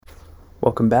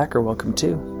Welcome back or welcome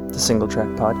to the Single Track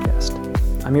Podcast.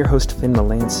 I'm your host, Finn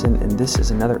Melanson, and this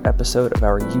is another episode of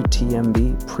our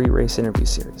UTMB pre-race interview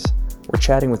series. We're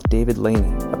chatting with David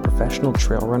Laney, a professional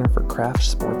trail runner for Craft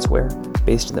Sportswear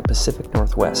based in the Pacific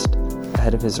Northwest,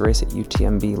 ahead of his race at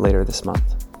UTMB later this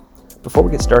month. Before we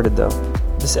get started though,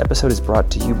 this episode is brought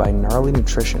to you by Gnarly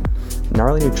Nutrition.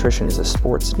 Gnarly Nutrition is a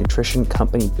sports nutrition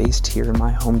company based here in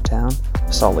my hometown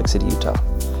of Salt Lake City, Utah.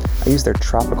 I use their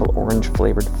tropical orange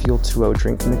flavored Fuel 2O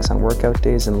drink mix on workout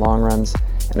days and long runs,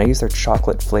 and I use their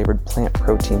chocolate flavored plant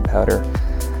protein powder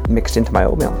mixed into my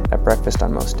oatmeal at breakfast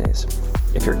on most days.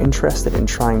 If you're interested in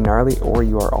trying Gnarly or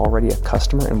you are already a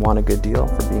customer and want a good deal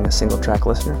for being a Single Track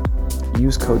listener,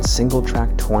 use code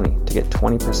SingleTrack20 to get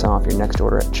 20% off your next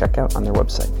order at checkout on their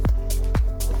website.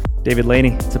 David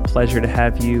Laney, it's a pleasure to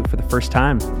have you for the first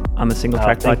time on the Single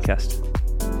Track Podcast.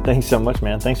 Thanks so much,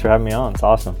 man. Thanks for having me on. It's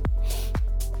awesome.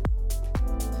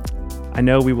 I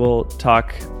know we will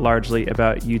talk largely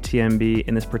about UTMB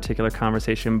in this particular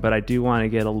conversation, but I do want to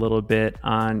get a little bit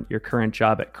on your current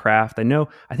job at Craft. I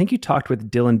think you talked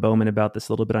with Dylan Bowman about this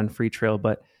a little bit on Free Trail,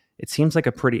 but it seems like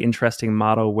a pretty interesting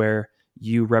model where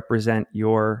you represent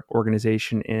your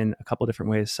organization in a couple different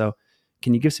ways. So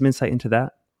can you give some insight into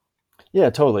that? Yeah,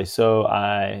 totally. So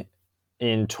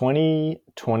in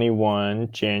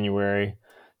 2021, January,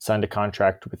 signed a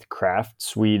contract with Craft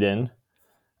Sweden,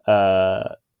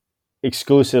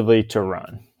 exclusively to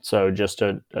run. So just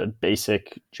a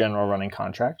basic general running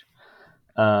contract.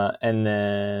 And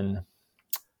then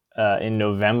in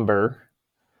November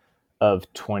of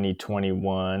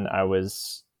 2021, I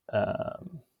was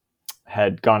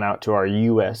had gone out to our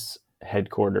U.S.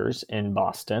 headquarters in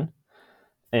Boston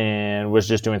and was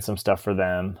just doing some stuff for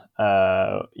them.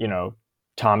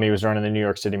 Tommy was running the New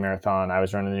York City Marathon. I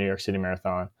was running the New York City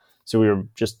Marathon. So we were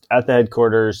just at the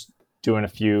headquarters doing a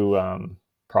few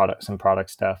product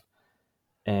stuff.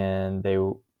 And they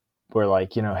were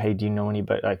like, hey, do you know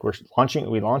anybody? Like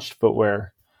we launched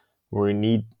footwear where we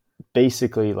need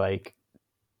basically like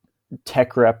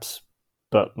tech reps,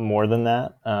 but more than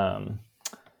that.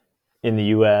 In the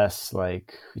US,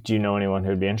 like, do you know anyone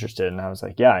who'd be interested? And I was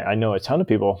like, yeah, I know a ton of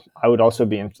people. I would also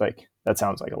be like, that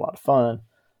sounds like a lot of fun.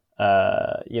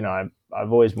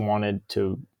 I've always wanted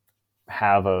to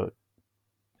have a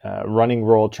running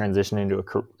role transition into a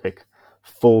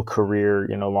full career,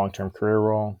 long-term career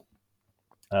role.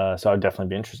 So I'd definitely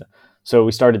be interested. So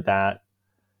we started that,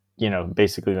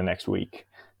 basically the next week.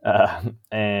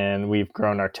 And we've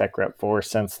grown our tech rep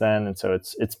force since then. And so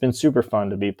it's been super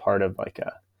fun to be part of like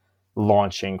a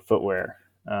launching footwear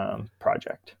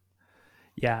project.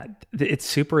 Yeah, it's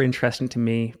super interesting to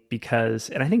me because,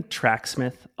 and I think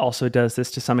Tracksmith also does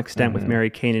this to some extent with Mary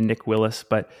Kane and Nick Willis,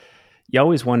 but you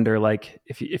always wonder, like,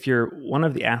 if you're one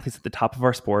of the athletes at the top of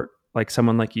our sport, like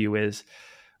someone like you is,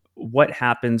 what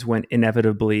happens when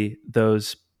inevitably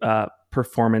those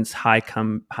performance high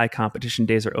competition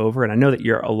days are over? And I know that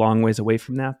you're a long ways away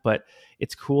from that, but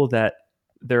it's cool that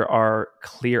there are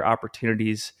clear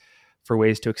opportunities for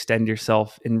ways to extend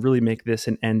yourself and really make this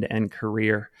an end-to-end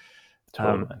career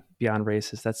beyond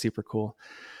races. That's super cool.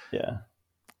 Yeah.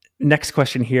 Next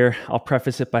question here. I'll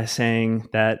preface it by saying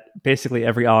that basically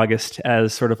every August,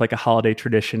 as sort of like a holiday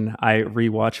tradition, I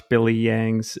rewatch Billy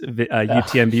Yang's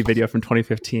UTMB video from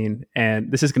 2015.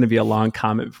 And this is going to be a long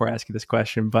comment before I ask you this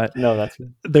question, but no, that's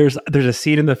good. There's a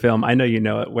scene in the film, I know you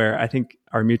know it, where I think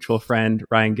our mutual friend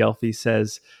Ryan Gelfie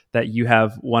says that you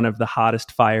have one of the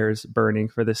hottest fires burning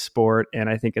for this sport. And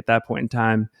I think at that point in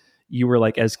time, you were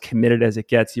like as committed as it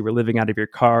gets. You were living out of your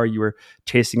car. You were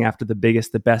chasing after the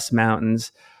biggest, the best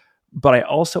mountains. But I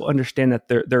also understand that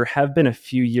there have been a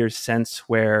few years since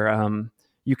where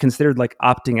you considered like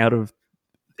opting out of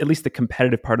at least the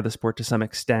competitive part of the sport to some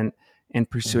extent and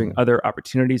pursuing other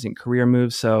opportunities and career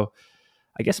moves. So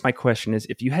I guess my question is,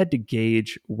 if you had to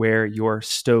gauge where your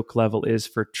stoke level is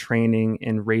for training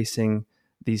and racing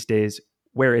these days,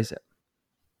 where is it?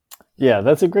 Yeah,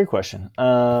 that's a great question.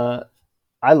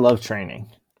 I love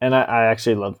training, and I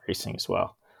actually love racing as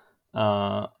well.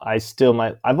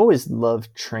 I've always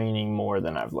loved training more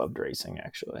than I've loved racing,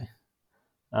 actually.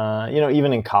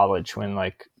 Even in college when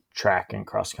like track and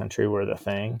cross country were the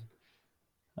thing,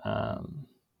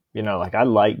 like I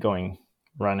like going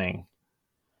running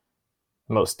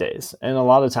most days. And a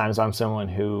lot of times I'm someone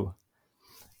who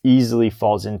easily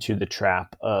falls into the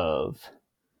trap of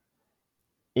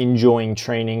enjoying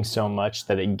training so much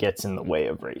that it gets in the way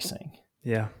of racing.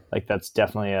 Yeah. Like that's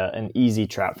definitely an easy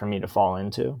trap for me to fall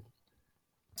into.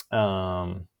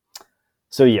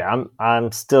 So yeah, I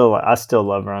still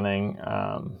love running,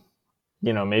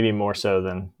 maybe more so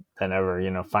than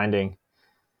ever, finding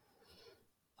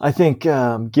I think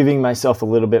giving myself a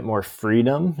little bit more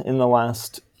freedom in the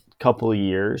last couple of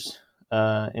years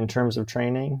in terms of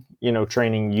training.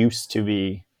 Training used to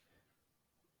be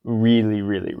really,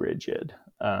 really rigid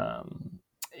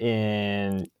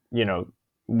in,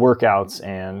 workouts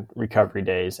and recovery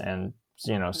days and,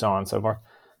 so on and so forth.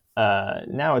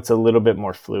 Now it's a little bit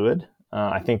more fluid.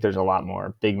 I think there's a lot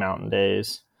more big mountain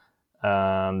days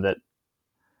that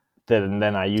than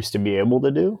I used to be able to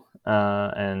do.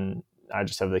 And I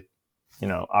just have the,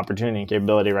 opportunity and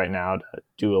capability right now to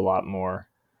do a lot more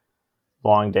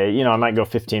long day. I might go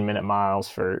 15-minute miles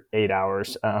for 8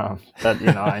 hours. But,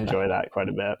 I enjoy that quite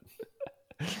a bit.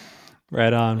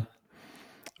 Right on.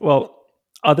 Well,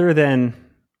 other than,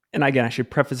 and again, I should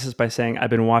preface this by saying I've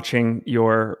been watching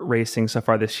your racing so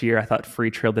far this year. I thought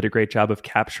Freetrail did a great job of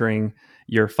capturing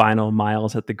your final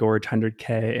miles at the Gorge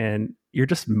 100K, and you're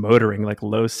just motoring like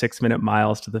low 6-minute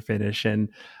miles to the finish. And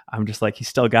I'm just like, he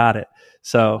still got it.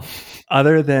 So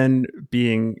other than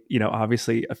being,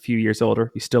 obviously a few years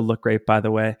older, you still look great, by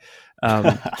the way.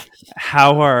 Can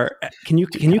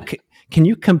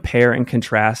you compare and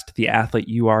contrast the athlete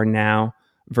you are now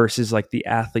versus like the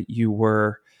athlete you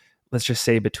were, let's just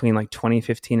say between like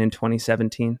 2015 and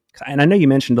 2017? And I know you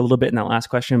mentioned a little bit in that last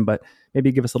question, but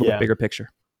maybe give us a little bit bigger picture.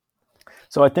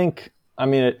 So I think,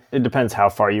 it depends how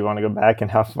far you want to go back and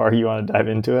how far you want to dive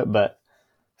into it. But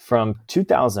from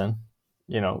 2000,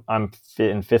 I'm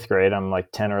in fifth grade, I'm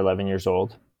like 10 or 11 years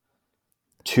old,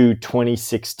 to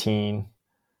 2016,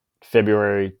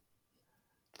 February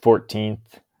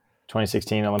 14th,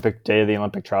 2016, Olympic day of the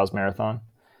Olympic Trials Marathon.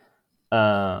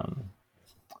 I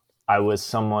was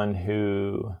someone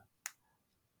who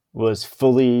was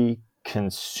fully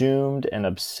consumed and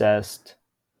obsessed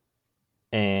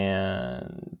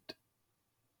and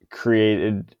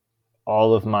created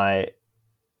all of my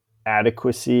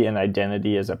adequacy and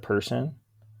identity as a person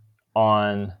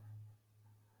on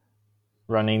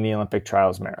running the Olympic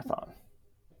Trials Marathon.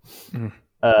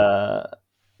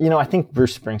 I think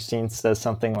Bruce Springsteen says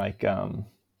something like,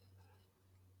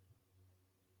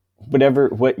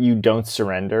 what you don't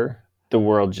surrender, the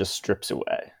world just strips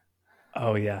away.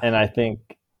 Oh yeah. And I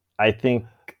think I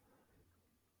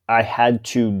had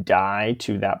to die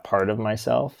to that part of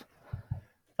myself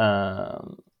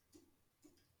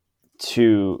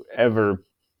to ever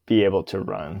be able to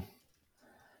run.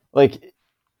 Like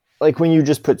when you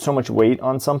just put so much weight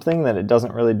on something that it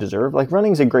doesn't really deserve. Like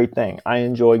running's a great thing. I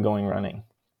enjoy going running.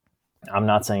 I'm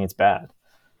not saying it's bad.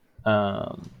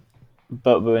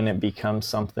 But when it becomes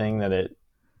something that it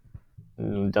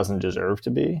doesn't deserve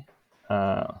to be,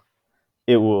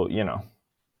 it will,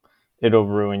 it'll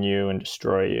ruin you and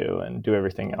destroy you and do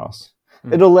everything else.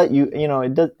 It'll let you,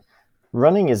 it does.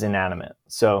 Running is inanimate,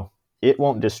 so it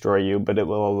won't destroy you, but it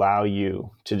will allow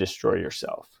you to destroy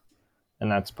yourself. And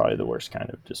that's probably the worst kind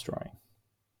of destroying.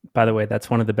 By the way, that's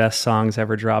one of the best songs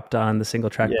ever dropped on the Single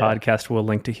Track podcast. We'll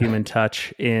link to Human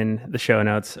Touch in the show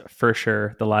notes for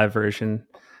sure, the live version.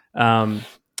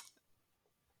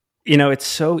 It's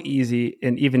so easy,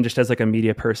 and even just as like a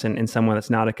media person and someone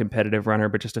that's not a competitive runner,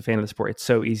 but just a fan of the sport, it's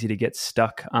so easy to get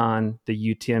stuck on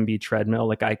the UTMB treadmill.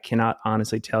 Like I cannot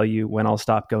honestly tell you when I'll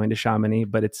stop going to Chamonix,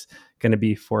 but it's going to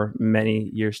be for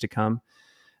many years to come.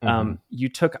 You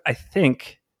took, I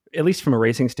think, at least from a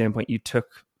racing standpoint, you took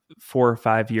 4 or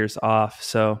 5 years off.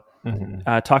 So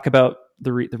talk about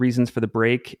the reasons for the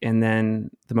break and then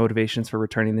the motivations for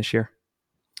returning this year.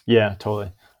 Yeah,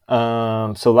 totally.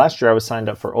 So last year I was signed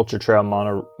up for Ultra Trail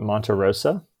Monte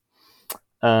Rosa.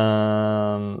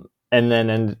 And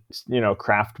then,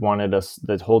 Kraft wanted us,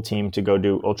 the whole team, to go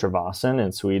do Ultravasan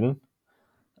in Sweden.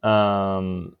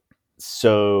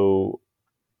 So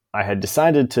I had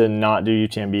decided to not do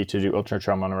UTMB, to do Ultra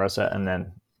Trail Monte Rosa, and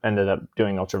then ended up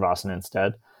doing Ultravasan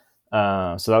instead.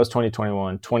 So that was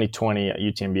 2021. 2020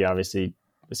 UTMB obviously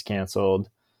was canceled.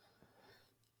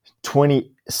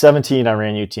 2017 I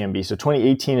ran UTMB. So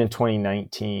 2018 and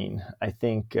 2019, I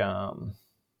think,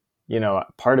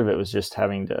 part of it was just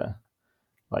having to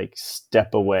like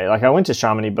step away. Like I went to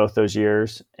Chamonix both those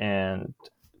years and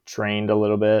trained a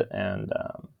little bit and,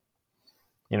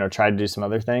 tried to do some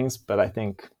other things. But I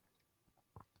think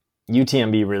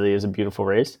UTMB really is a beautiful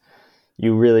race.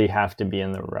 You really have to be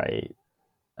in the right,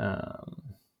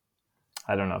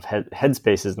 I don't know if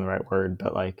headspace isn't the right word,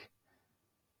 but like,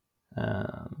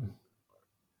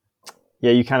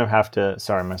 you kind of have to,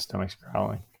 sorry, my stomach's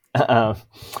growling.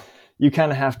 You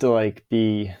kind of have to like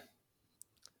be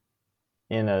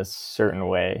in a certain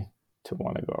way to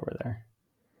want to go over there.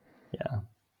 Yeah.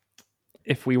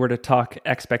 If we were to talk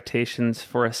expectations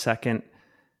for a second,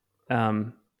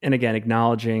 and again,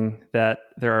 acknowledging that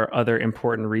there are other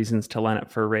important reasons to line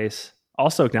up for a race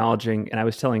also acknowledging, and I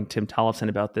was telling Tim Tollefson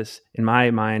about this, in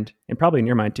my mind, and probably in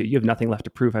your mind too, you have nothing left to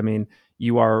prove. I mean,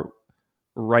 you are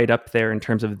right up there in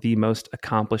terms of the most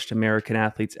accomplished American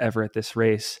athletes ever at this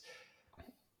race.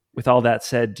 With all that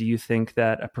said, do you think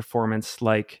that a performance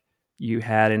like you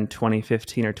had in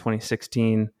 2015 or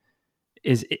 2016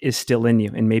 is still in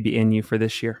you and maybe in you for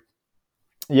this year?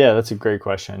 Yeah, that's a great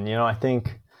question. I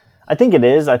think it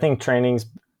is. I think training's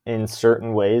in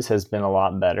certain ways has been a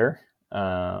lot better.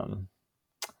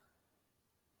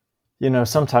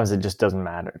 Sometimes it just doesn't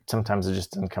matter. Sometimes it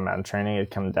just doesn't come out of training. It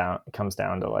comes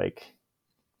down to like,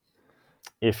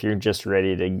 if you're just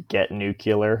ready to get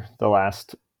nuclear the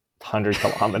last 100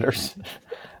 kilometers.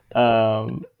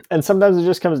 And sometimes it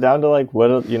just comes down to like,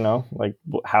 like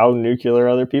how nuclear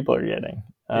other people are getting.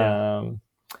 Yeah.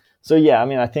 So yeah, I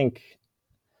mean, I think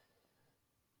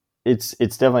it's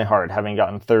definitely hard having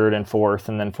gotten 3rd and 4th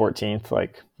and then 14th.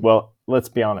 Like, well, let's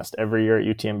be honest, every year at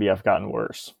UTMB I've gotten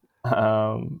worse.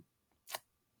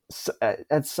 So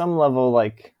at some level,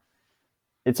 like,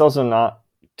 it's also not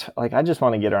like I just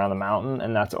want to get around the mountain,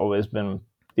 and that's always been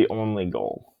the only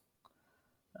goal.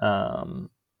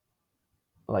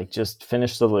 Like, just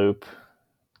finish the loop,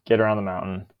 get around the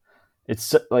mountain.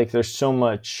 It's like there's so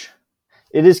much.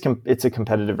 It's a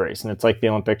competitive race, and it's like the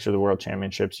Olympics or the World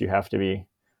Championships. You have to be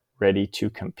ready to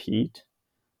compete,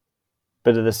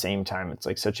 but at the same time, it's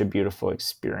like such a beautiful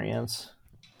experience.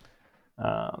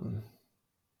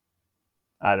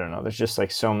 I don't know. There's just like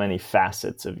so many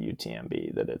facets of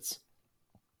UTMB that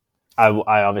I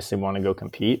obviously want to go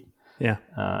compete. Yeah.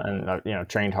 And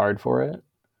trained hard for it.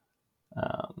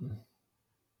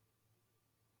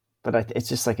 But it's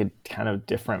just like a kind of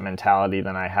different mentality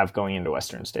than I have going into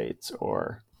Western States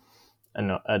or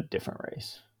a different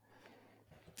race.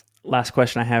 Last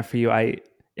question I have for you.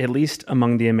 At least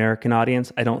among the American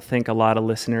audience, I don't think a lot of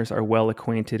listeners are well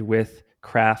acquainted with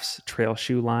Craft's trail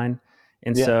shoe line.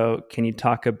 And so can you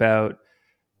talk about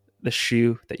the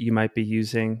shoe that you might be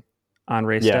using on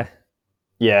race day?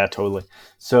 Yeah, totally.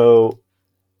 So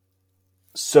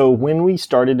when we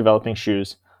started developing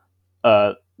shoes,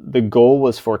 the goal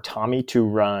was for Tommy to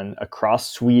run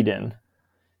across Sweden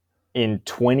in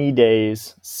 20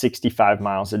 days, 65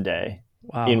 miles a day.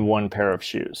 Wow. In one pair of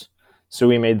shoes. So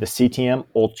we made the CTM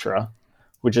Ultra,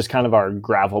 which is kind of our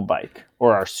gravel bike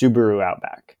or our Subaru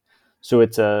Outback. So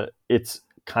it's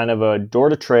kind of a door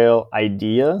to trail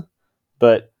idea,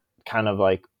 but kind of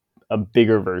like a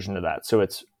bigger version of that. So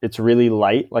it's really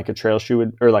light, like a trail shoe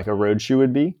would, or like a road shoe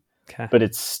would be, okay, but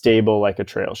it's stable like a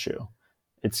trail shoe.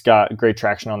 It's got great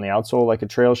traction on the outsole like a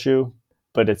trail shoe,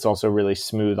 but it's also really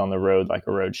smooth on the road like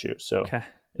a road shoe. So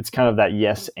It's kind of that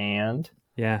yes and.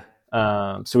 Yeah.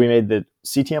 So we made the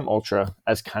CTM Ultra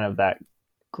as kind of that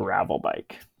gravel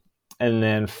bike. And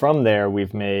then from there,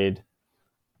 we've made,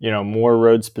 more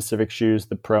road specific shoes,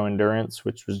 the Pro Endurance,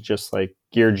 which was just like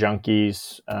Gear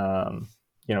Junkies,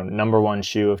 number one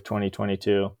shoe of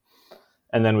 2022.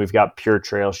 And then we've got pure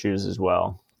trail shoes as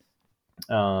well.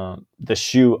 The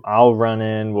shoe I'll run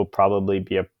in will probably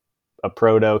be a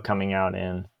Proto coming out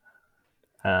in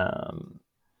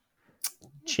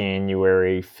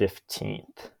January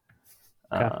 15th.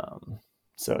 Okay.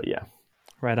 So yeah.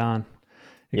 Right on.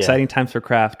 Exciting times for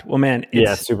Craft. Well, man,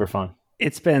 it's super fun.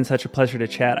 It's been such a pleasure to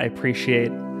chat. I appreciate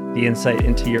the insight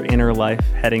into your inner life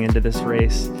heading into this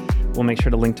race. We'll make sure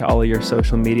to link to all of your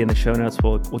social media in the show notes.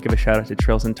 We'll give a shout out to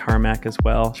Trails and Tarmac as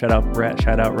well. Shout out Brett.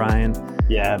 Shout out Ryan.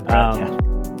 Yeah,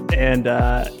 Brett, And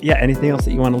anything else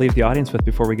that you want to leave the audience with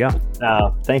before we go?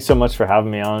 Thanks so much for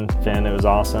having me on, Finn. It was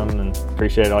awesome, and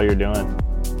appreciate all you're doing.